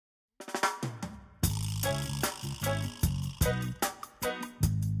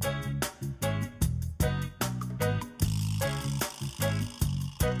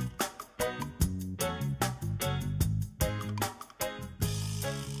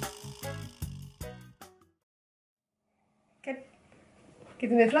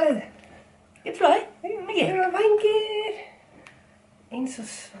Getum við flagðið? Get flogið, mikið. Við erum vængir. Eins og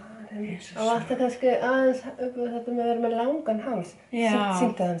svanir. Og alltaf kannski aðeins upp á þetta með að vera með langan háls.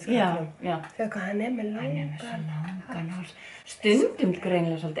 Sýndu hans köllum. Já. Þegar hvað hann með langan háls. Stundum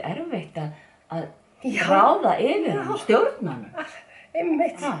greinilega svolítið erfitt að ráða yfir hann, stjórna hann.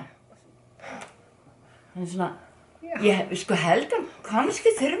 Einmitt. Þannig svona, ég held að kannski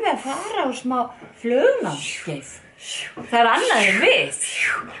þurfi að fara á smá flugnámskeið. Það annað en við.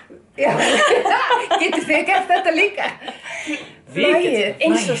 Já, getur þið gert þetta líka? Flagið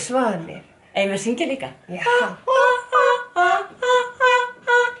eins og svanir. Eigum við að syngja líka? Já.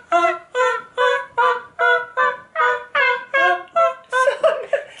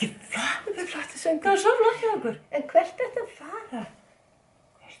 Þetta er flottur söngur. Það var svo flott hjá okkur. En hvert ertu að fara?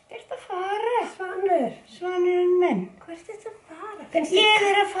 Hvert ertu að fara? Svanur. Svanurinn minn. Hvert ertu að fara? Ég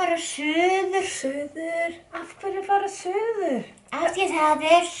að fara suður. Suður? Af hverju fara suður? Af því það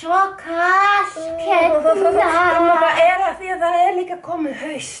svo kalt hérna. Mamma, það því að það líka komið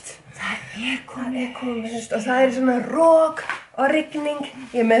haust. Það komið haust og það svona rok og rigning.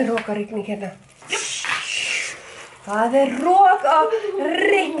 Ég með rok og rigning hérna. Það rok og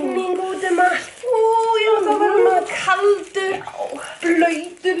rigning út allt. Já, þá var maður kaldur,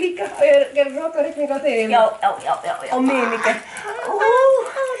 blautur líka. Er rok og rigning á þig? Já. Á mig líka.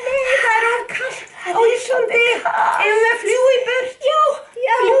 Nei, það of kalt á Íslandi. Eigum við að fljúga í burt? Já,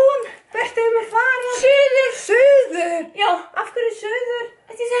 fljúgum. Hvert eigum við að fara? Suður. Suður? Já. Af hverju suður?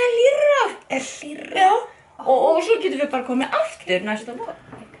 Því það hlýrra. Hlýrra? Já. Og svo getum við bara komið aftur næsta vor.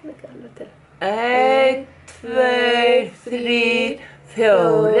 1, 2, 3,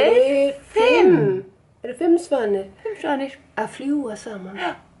 4, 5. Eru 5 svanir? 5 svanir. Að fljúga saman?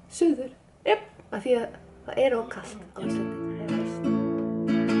 Já. Suður? Jep. Af því að það of kalt á Íslandi.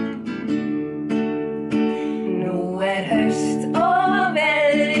 Nú haust og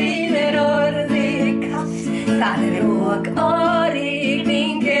veðrið orðið kalt. Það rok og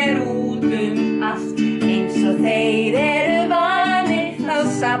rigning út allt. Eins og þeir vanir, þá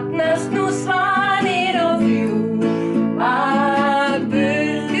safnast nú svanir og fljúga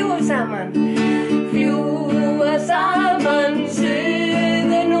burt. Fljúga saman. Fljúga saman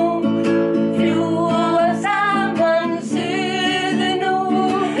suður nú. Fljúga saman suður nú.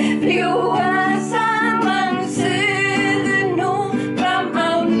 Fljúga saman suður nú. Fram á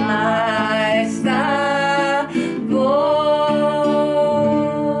næsta vor.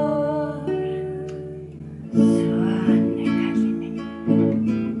 Svanir kallinn minn.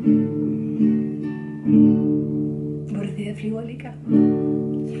 Voruð þið að fljúga líka?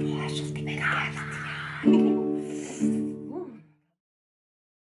 Það svolítið meira gert.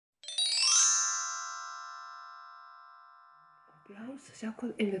 Blása, sjá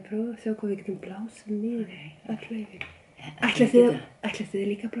hvað, ef við prófum að sjá hvað við getum blásað niður öll laufin. Ætlið þið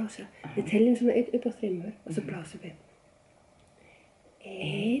líka að blása? Við teljum svona 1 upp á 3 og svo blásum við.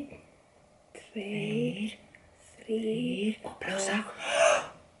 1, 2, 3 og blása.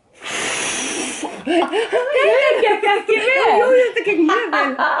 Þetta gekk ekki vel. Jú, þetta gekk mjög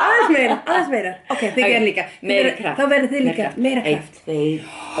vel. Aðeins meira. Ok, þið gerum líka. Meira kraft. Þá verður þið líka meira kraft. 1,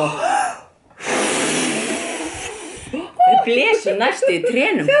 2 og... Við blésum næstu í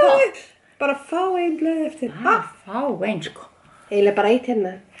trénum. Sjáðu, bara fá ein blöð eftir. Fá ein sko. Eiginlega bara 1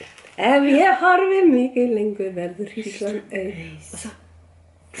 hérna. Ef ég horfi mikið lengur verður hríslan auð. Og svo.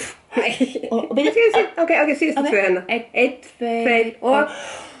 Nei. Ok, síðustu 2 hérna. 1, 2 og...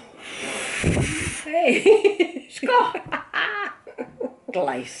 Hei. Sko.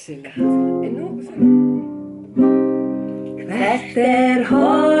 Glæsilega. En nú. Hvert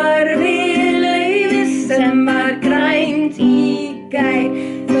horfið laufið sem var grænt í gær.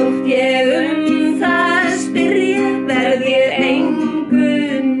 Þótt ég það spyrja verð ég engu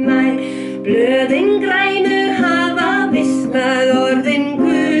nær. Blöðin grænu hafa visnað orðin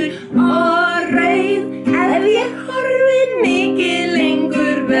gul og rauð. Ef ég horfi mikið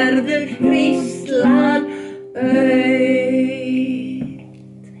lengur verður hríslan auð.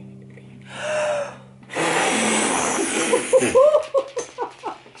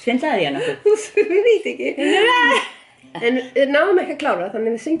 Svindlaði ég nokkuð? Við veit ekki. En við náum ekki að klára,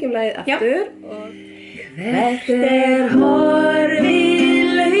 þannig við syngjum lagið aftur. Hvert horfið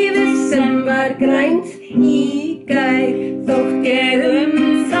laufið sem var grænt í gær. Þótt ég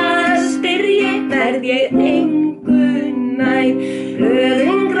það spyrja verð ég engu nær.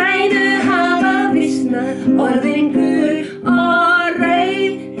 Blöðin grænu hafa visnað orðin gul og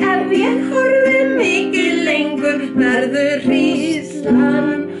rauð. Ef ég horfi mikið lengur verður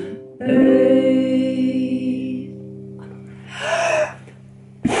hríslan auð.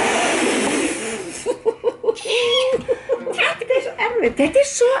 Þetta er svo erfitt. erfitt. Þetta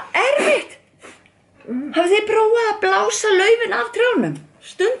svo erfitt. Hafið þið prófað að blása laufin af trjánum?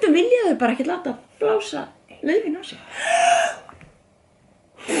 Stundum vilja þau bara ekki láta blása laufin á sig.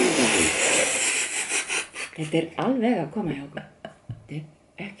 Þetta alveg að koma hjá okkur. Við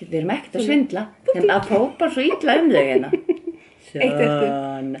erum ekkert að svindla. Þeim að fópa svo illa þau hérna.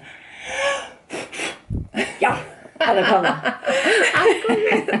 Svona. Já, það koma.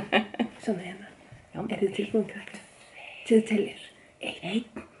 Svona hérna. Þið tilbúin krakkar? Þið tellir. 1,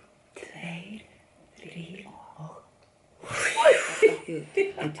 2, 3 og...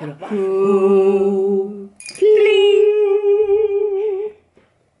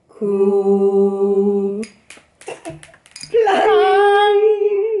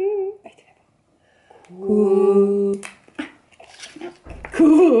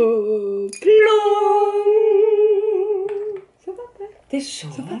 Þetta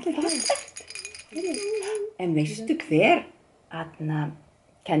svo fallegt. En veistu hver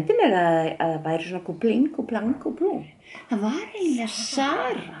kendi mér að það væri svona kúpling, kúplang, kúplung? Það var eiginlega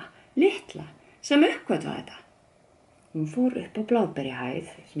Sara, litla, sem uppgötvaði þetta. Hún fór upp á Bláberjahæð,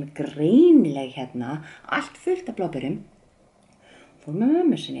 sem greinileg hérna, allt fullt af bláberjum. Fór með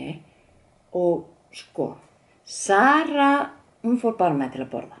mömmu sinni og Sara, hún fór bara með til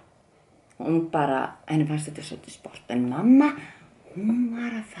að borða. Henni fannst þetta svolítið sport, en mamma, hún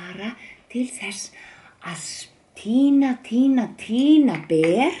var að fara til þess að tína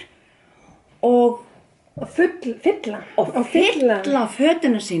ber og fylla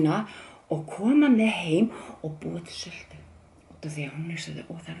fötuna sína og koma með heim og búa til sultu. Og því að hún hugsaði,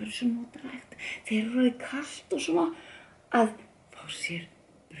 það verður svo notalegt þegar það er kalt og svona að fá sér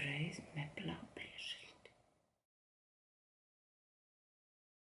brauð með bláberjasultu.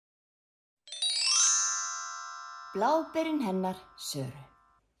 Bláberin hennar Söru.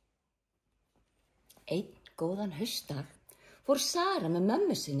 Einn góðan haustdag fór Sara með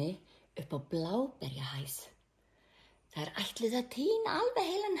mömmu sinni upp á Bláberjahæð. Þær ætluðu að tína alveg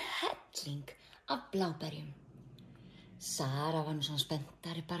heilan helling af bláberjum. Sara var nú svona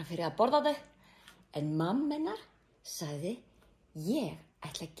spenntari bara fyrir að borða þau, en mamma hennar sagði, ég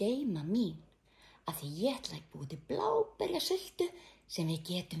ætla að geyma mín, af því ég ætla að búa til bláberjasultu sem við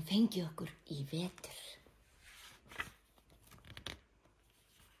getum fengið okkur í vetur.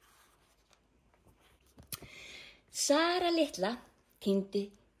 Sara litla tíndi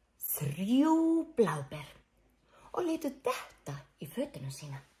 3 bláber og létu detta í fötuna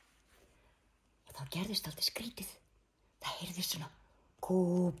sína. Og þá gerðist aldrei skrítið. Það heyrðist svona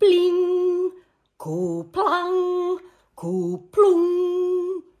kúpling, kúplang,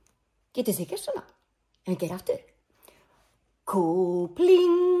 kúplung. Getið þið gert svona? En við gerum aftur.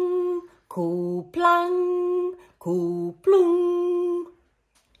 Kúpling, kúplang, kúplung.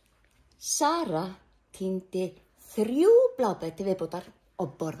 Sara tíndi 3 bláber til viðbótar og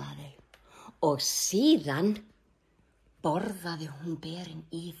borðaði þau. Og síðan borðaði hún berin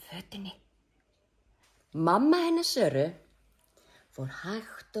í fötunni. Mamma hennar Söru fór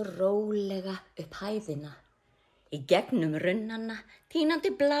hægt og rólega upp hæðina, í gegnum runnana,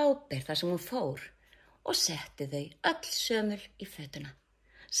 tínandi bláber þar sem hún fór og setti þau öll sömul í fötuna.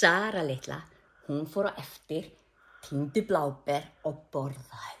 Sara litla, hún fór á eftir, tíndi bláber og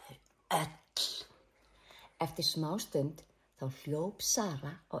borðaði þau öll. Eftir smástund þá hljóp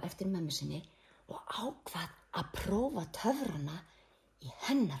Sara á eftir mömmu sinni og ákvað að prófa töfrana í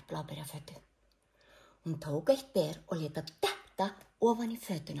hennar bláberjafötu. Hún tók eitt ber og lét það detta ofan í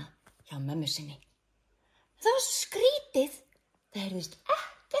fötuna hjá mömmu sinni. Það var svo skrítið. Það heyrðist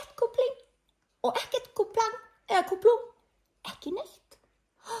ekkert kúpling og ekkert kúplang eða kúplung, ekki neitt.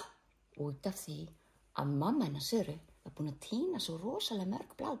 Út af því að mamma hennar Söru var búin að tína svo rosalega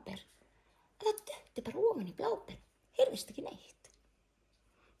mörg bláber að það detti bara ofan í bláber, heyrðist ekki neitt.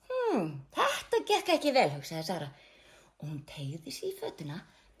 Þetta gekk ekki vel, hugsaði Sara, og hún teygði sig í fötuna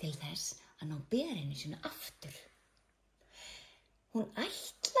til þess að ná berinu sínu aftur. Hún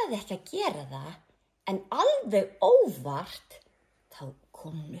ætlaði ekki að gera það, en alveg óvart þá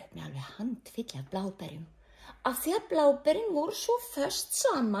kom hún upp með alveg handfylli af bláberjum, af því að bláberin voru svo föst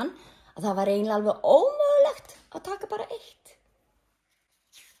saman að það var eiginlega alveg ómögulegt að taka bara eitt.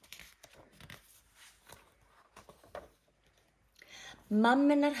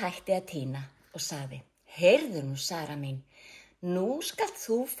 Mamma hennar hætti að tína og sagði, heyrðu nú Sara mín, nú skalt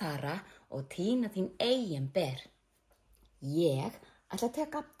þú fara og tína þín eigin ber. Ég ætla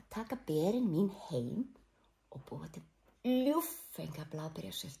að taka berin mín heim og búa til ljúffenga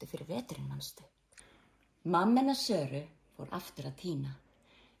bláberjasultu fyrir veturinn, manstu. Mamma hennar Söru fór aftur að tína,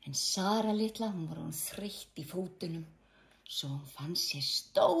 en Sara litla, hún var hún þreytt í fótunum, svo hún fann sér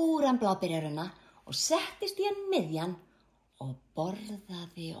stóran bláberjarunna og settist í hann miðjan og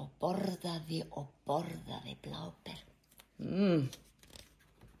borðaði og borðaði og borðaði Bláber.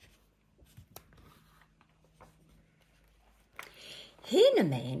 Hinum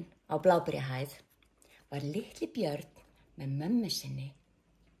megin á Bláberjahæð var litli Björn með mömmu sinni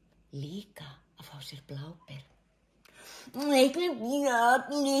líka að fá sér Bláber. Litli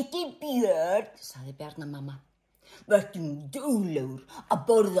Björn, sagði Bjarnamamma. Vertu duglegur að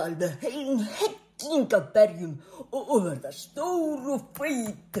borða alveg heilin helling af berjum og verða stór og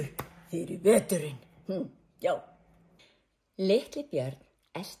feitur fyrir veturinn. Já. Litli Björn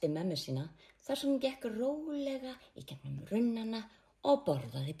elti mömmu sína þar sem hún gekk rólega í gegnum runnana og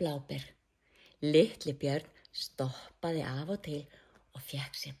borðaði Bláber. Litli Björn stoppaði af og til og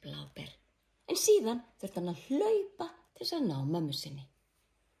fékk sér Bláber. En síðan þurfti hann að hlaupa til þess að ná mömmu sinni.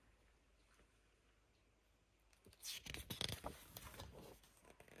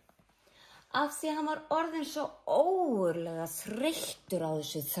 Af því að hann var orðinn svo ógurlega þreyttur á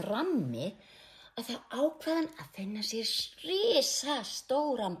þessu þrammi að það ákvað hann að finna sér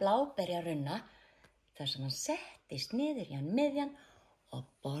risastóran bláberjarunna þar sem hann settist niður í hann miðjan og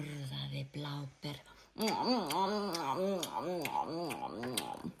borðaði Bláber.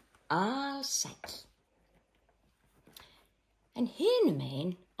 Alsæll. En hinum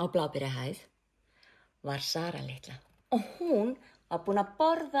megin á Bláberjahæð var Sara litla og hún var búin að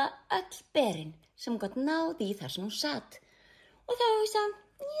borða öll berin sem gat náð í þar sem hún satt. Og þá hugsaði hann,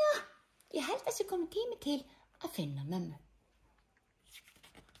 já, ég held að sé kominn tími til að finna mömmu.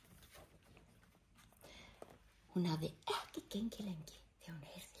 Hún hafði ekki gengið lengi þegar hún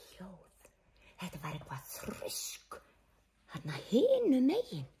heyrði hljóð. Þetta var eitthvað þrusk. Þarna hinum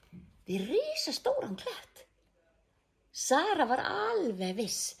megin við risastóran klett. Sara var alveg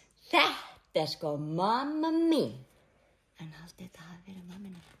viss. Þetta sko mamma mín. En haldið þetta hafi verið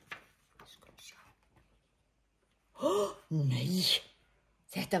mammina. Skulum sjá. Nei,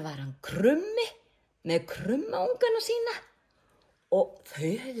 þetta var hann Krummi með krummaungana sína. Og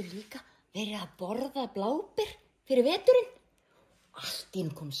þau höfðu líka verið að borða Bláber fyrir veturinn. Allt í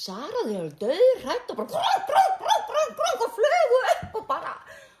einu kom Sara, þau var dauðhrædd og bara og flugu upp og bara,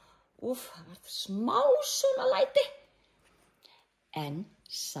 það var smá svona læti. En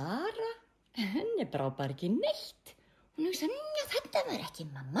Sara, henni brá bara ekki neitt. Hún hugsaði, þetta var ekki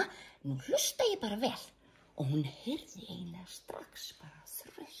mamma, nú hlusta ég bara vel. Og hún heyrði eiginlega strax bara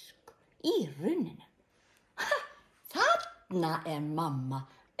þrusk í runninu. Þarna er mamma,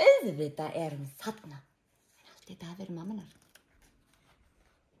 auðvitað er hún þarna. En allt þetta hafi verið mammanar.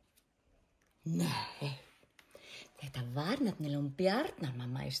 Nei, þetta var nefnilega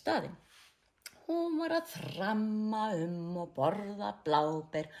Bjarnarmamma í staðinn. Hún var að þramma og borða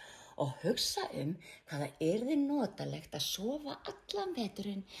Bláber og hugsa hvað það yrði notalegt að sofa allan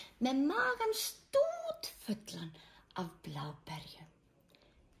veturinn með magann stútfullan af bláberjum.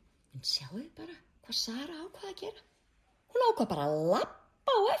 En sjáðu bara hvað Sara ákvað að gera. Hún ákvað bara að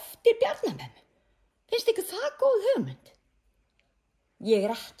labba á eftir Bjarnamömmu. Finnst ykkur það góð hugmynd? Ég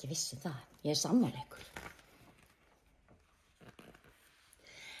er ekki viss það, ég er sammála ykkur.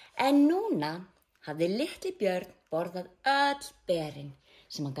 En núna hafði litli Björn borðað öll berin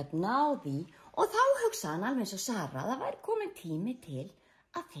sem hann gat náð í og þá hugsaði hann alveg eins og Sara að það væri kominn tími til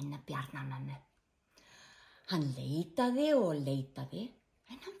að finna Bjarnamömmu. Hann leitaði og leitaði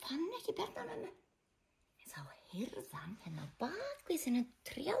en hann fann ekki Bjarnamömmu. En þá heyrði hann hérna á bakvið þennan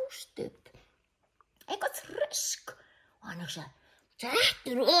trjástubb eitthvað þrusk og hann hugsaði, þetta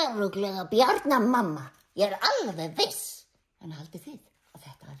er örugglega Bjarnamamma, ég er alveg viss. En haldið þið að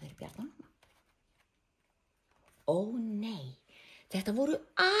þetta hafi verið Bjarnamamma? Ó nei, þetta voru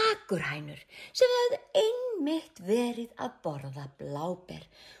akurhænur sem hefðu einmitt verið að borða Bláber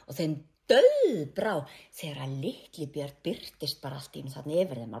og þeim dauðbrá þegar að litli Björn birtist bara allt í einu þarna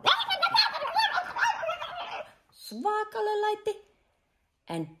yfir þeim. Svakalega læti.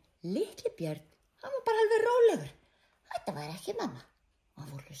 En litli Björn, hann var bara alveg rólegur. Þetta var ekki mamma. Og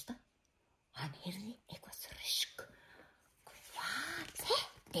hann fór að hlusta og hann heyrði eitthvað þrusk. Hvað?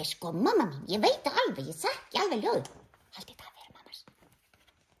 Þetta er sko mamma mín, ég veit það alveg, ég þekki alveg hljóðið. Haldið það að vera mammas?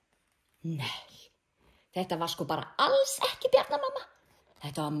 Nei, þetta var sko bara alls ekki Bjarnamamma.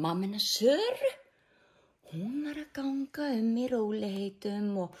 Þetta var mammina Söru. Hún var að ganga í róliheitum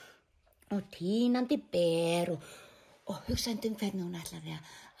og tínandi ber og hugsandi hvernig hún ætlaði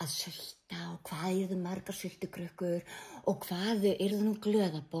að sulta og hvað yrðu margar sultukrukkur og hvað yrðu nú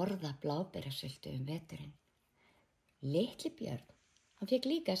glöð að borða bláberasultu veturinn. Litli Björn, hann fékk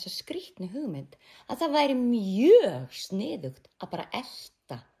líka þessa skrýtnu hugmynd að það væri mjög sniðugt að bara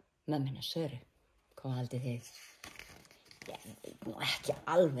elta mömmina Söru. Hvað haldið þið? Ég veit nú ekki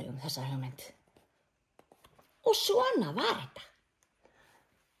alveg þessa hugmynd. Og svona var þetta.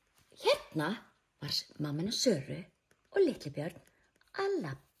 Hérna var mammina Söru og litli Björn að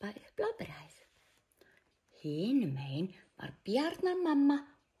labba upp Bláberhæð. Hinum megin var Bjarnar mamma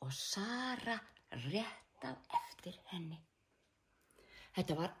og Sara rétt á eftir henni.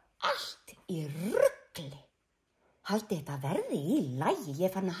 Þetta var allt í rugli. Haldið þetta verði í lagi,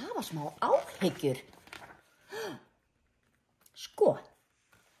 ég fann að hafa smá áhyggjur. Sko,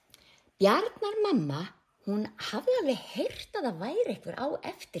 Bjarnar mamma, hún hafði alveg heyrt að það væri einhver á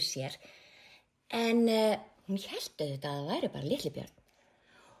eftir sér, en hún hélt auðvitað að það væri bara litli Björn.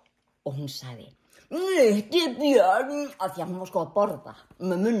 Og hún sagði, litli Björn, af því að hún var sko að borða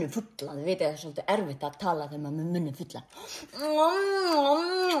með munnin fullan. Þið vitið það er svolítið erfitt að tala þegar maður með munnin fullan.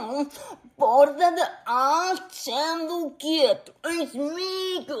 Borðaðu allt sem þú getur, eins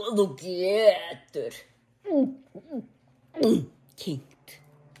mikið og þú getur. Kynnt.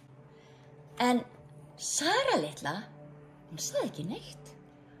 En Sara litla, hún sagði ekki neitt.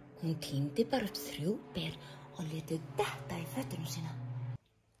 Hún tíndi bara upp 3 ber og léti detta í fötunum sína.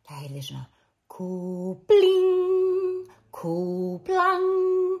 Það heyrði svona kúbling, kúblang,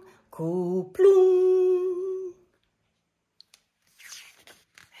 kúblung.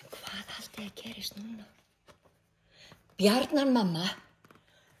 En hvað haldið að gerist núna? Bjarnar mamma,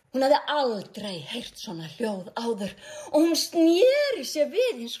 hún hafði aldrei heyrt svona hljóð áður og hún sneri sér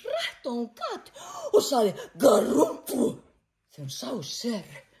við eins rætt og hún gat og sagði garumpu þegar hún sá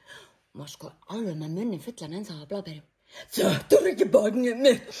Söru. Hún var sko alveg með munnin fullan ennþá af bláberjum. Þetta ekki barnið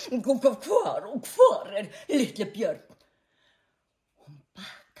mitt, hvar litli Björn? Hún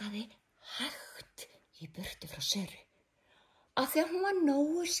bakkaði hægt í burtu frá Söru af því að hún var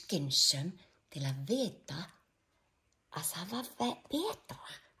nógu skynsöm til að vita að það var betra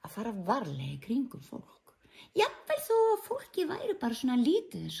að fara varlega í kringum fólk. Jafnvel þó að fólki væri bara svona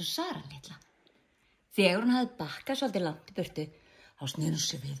lítið eins og Sara litla. Þegar hún hafði bakkað svolítið langt í burtu, þá sneri hún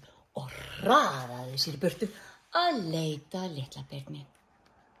sér við og hraðaði sér í burtu að leita að litla Birni.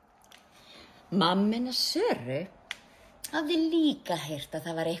 Mammina Söru hafði líka heyrt að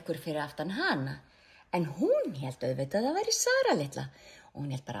það var einhver fyrir aftan hana, en hún hélt auðvitað að það væri Sara litla og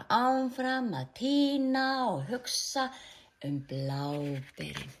hún hélt bara áfram að tína og hugsa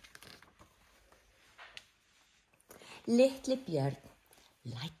Bláberin. Litli Björn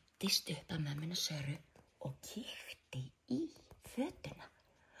læddist upp að mammina Söru og kíkti í fötuna.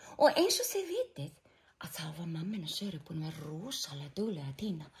 Og eins og þið vitið að þá var mammina Söru búin að vera rosalega dugleg að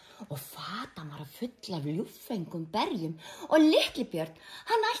tína og fatan var að fulla af ljúffengum berjum og litli Björn,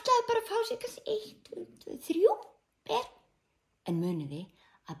 hann ætlaði bara að fá sér kannski 1, 2, 3 ber. En muniði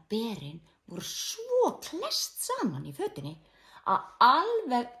að berin voru svo klest saman í fötunni að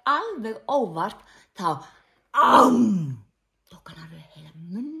alveg óvart þá tók hann alveg heila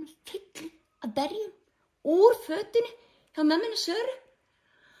munnfylli af berjum úr fötunni hjá mammina Söru.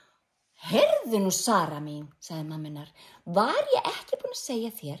 Heyrðu nú, Sara mín, sagði mamminar, var ég ekki búin að segja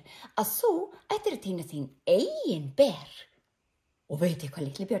þér að þú ættir að tína þín eigin ber? Og veitir hvað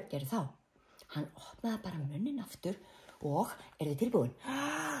litli Björn gerði þá? Hann opnaði bara munnin aftur og þið tilbúin?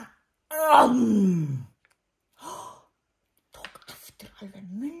 Tók aftur alveg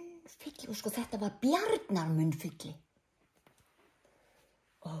munnfylli og sko þetta var Bjarnar munnfylli.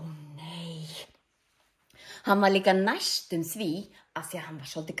 Ó nei. Hann var líka næstum því að því að hann var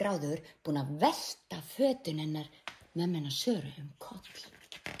svolítið gráður búinn að velta fötun hennar mammina Söru koll.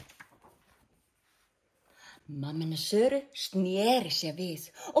 Mammina Söru sneri sér við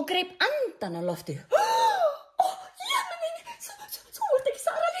og greip andan á lofti. Þú ert ekki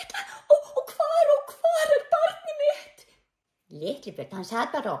Sara litla og hvar barnið mitt? Litli Björn, hann sagði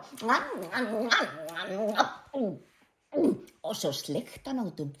bara og svo slikti hann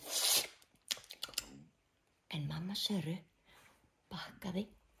út En mamma Söru bakkaði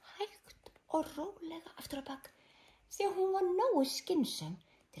hægt og rólega aftur á bak því að hún var nógu skynsöm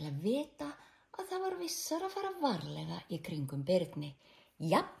til að vita að það var vissara að fara varlega í kringum Birni,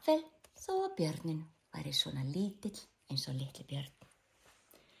 jafnvel þó að björnin væri svona lítill eins og litli Björn.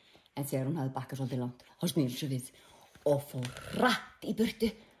 En þegar hún hafði bakkað svolítið langt, þá sneri sér við og fór hratt í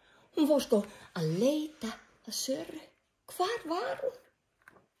burtu. Hún fór sko að leita að Söru. Hvar var hún?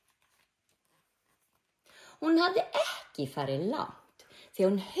 Hún hafði ekki farið langt því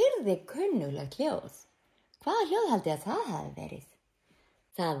hún heyrði kunnuglegt hljóð. Hvaða hljóð haldið að það hafi verið?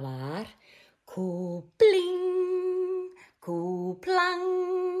 Það var kúbling, kúblang,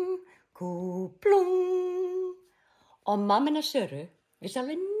 kúblung. Og mammina Söru vissi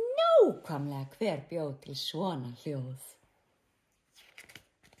alveg nákvæmlega hver bjó til svona hljóð.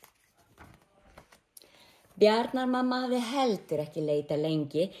 Bjarnarmamma hafði heldur ekki leitað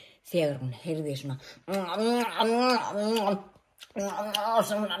lengi þegar hún heyrði svona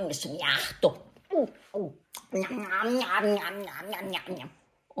smjatt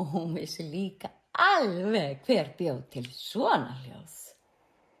og hún vissi líka alveg hver bjó til svona hljóð.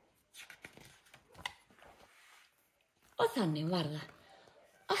 Og þannig var það.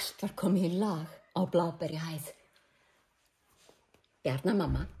 Allt var komið í lag á Bláber í hæð.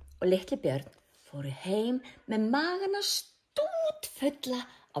 Bjarnarmamma og litli Björn fóru heim með magana stútfulla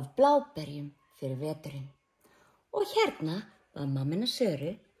af bláberjum fyrir veturinn. Og hérna var mammina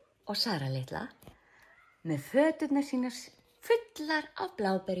Söru og Sara litla með föturnar sínar fullar af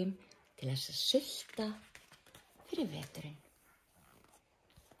bláberjum til þess að sulta fyrir veturinn.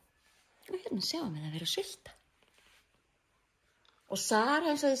 Og hérna sjáum við að vera að sulta. Og Sara,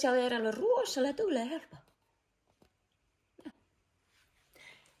 eins og þið sjáðu, alveg rosalega dugleg að hjálpa.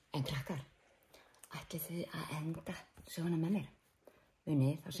 En krakkar, ætlið þið að enda svona með mér?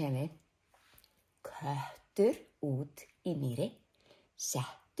 Munið, þá segjum við: köttur út í mýri,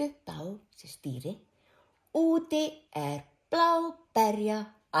 settu á sér stýri, úti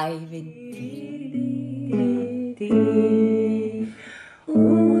bláberjaævintýri.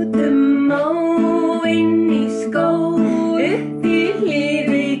 Út inn í skó, upp í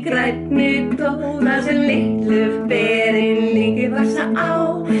hlífi grænni tó, þar sem litlu berin lengi vaxa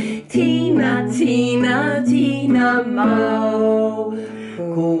á. Tína, tína, tína má.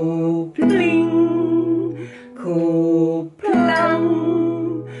 Kúpling, kúplang,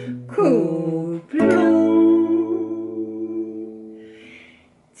 kúplung.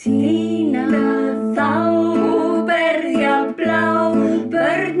 Tína þá berja blá,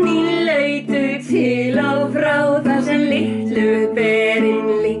 börnin lautu til og frá, þar sem litlu berin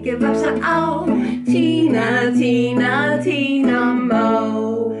lengi vaxa á. Tína, tína, tína má.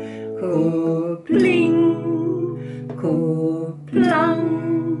 Kúpling, kúplang,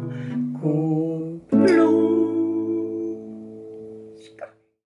 kúplang.